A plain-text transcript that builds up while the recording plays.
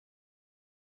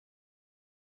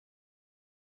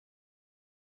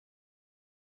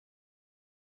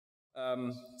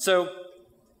So,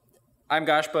 I'm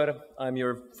Gaspar. I'm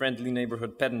your friendly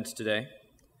neighborhood pedant today.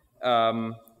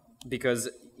 Because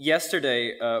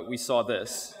yesterday we saw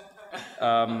this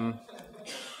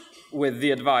with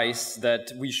the advice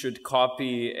that we should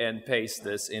copy and paste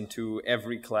this into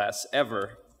every class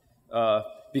ever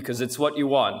because it's what you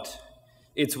want.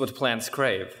 It's what plants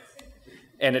crave.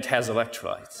 And it has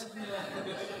electrolytes.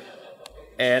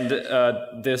 And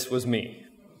this was me.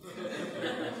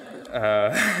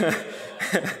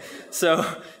 So,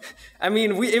 I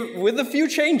mean, with a few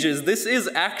changes, this is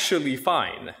actually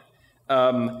fine.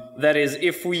 That is,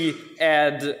 if we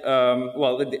add,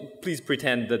 well, please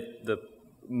pretend that the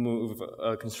move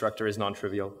constructor is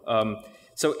non-trivial.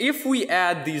 So if we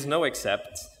add these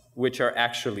no-excepts, which are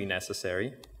actually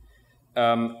necessary,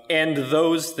 and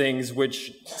those things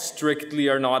which strictly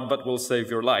are not but will save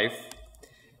your life,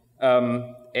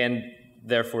 and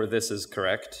therefore this is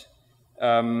correct,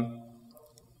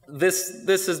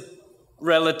 this is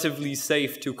relatively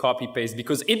safe to copy-paste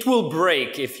because it will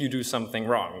break if you do something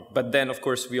wrong. But then, of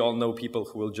course, we all know people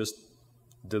who will just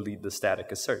delete the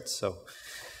static asserts. So,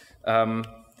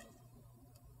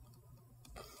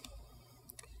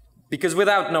 because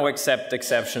without no except,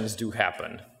 exceptions do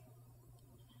happen.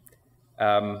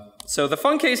 So the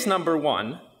fun case number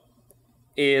one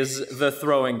is the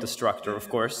throwing destructor, of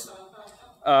course.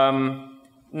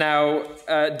 Now,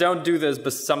 don't do this,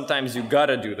 but sometimes you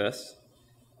gotta do this.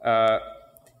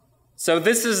 So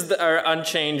this is our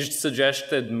unchanged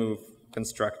suggested move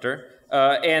constructor.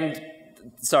 And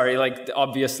sorry, like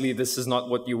obviously this is not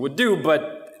what you would do,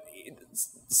 but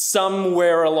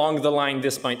somewhere along the line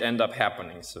this might end up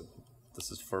happening. So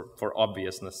this is for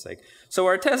obviousness sake. So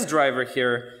our test driver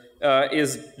here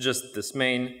is just this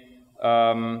main.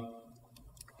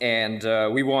 And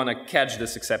we want to catch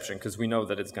this exception because we know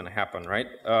that it's going to happen, right?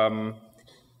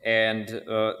 And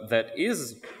that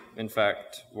is, in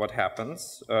fact, what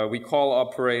happens. We call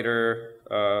operator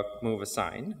move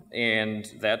assign, and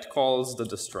that calls the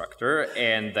destructor,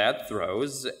 and that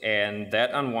throws, and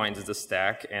that unwinds the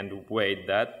stack, and wait,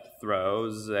 that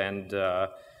throws, and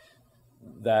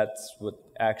that's what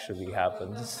actually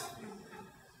happens.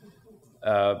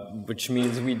 Which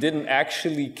means we didn't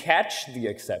actually catch the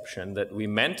exception that we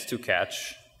meant to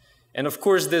catch. And of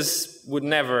course, this would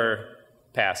never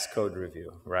pass code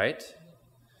review, right?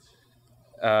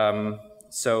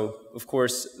 So, of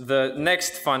course, the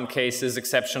next fun case is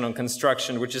exception on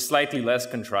construction, which is slightly less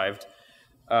contrived.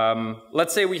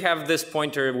 Let's say we have this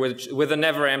pointer with a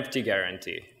never empty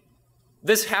guarantee.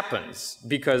 This happens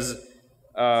because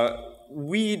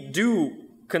we do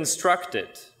construct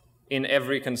it in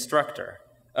every constructor.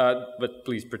 But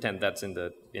please pretend that's in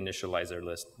the initializer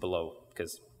list below,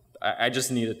 because I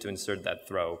just needed to insert that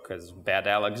throw, because bad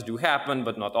Alex do happen,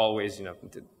 but not always, you know,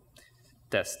 to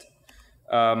test.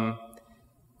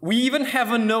 We even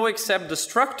have a no-except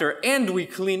destructor, and we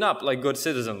clean up like good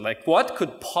citizen. Like, what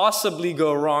could possibly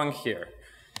go wrong here?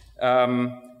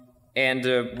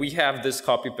 And we have this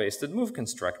copy-pasted move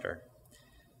constructor.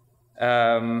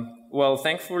 Well,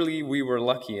 thankfully, we were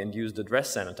lucky and used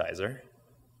address sanitizer.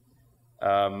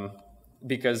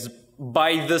 Because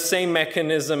by the same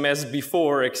mechanism as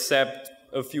before, except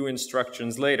a few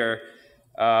instructions later,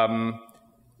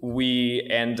 we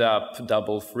end up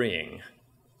double freeing,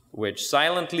 which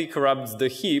silently corrupts the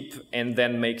heap and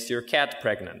then makes your cat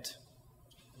pregnant.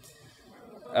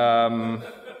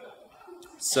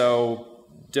 So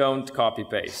don't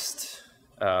copy-paste,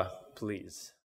 please.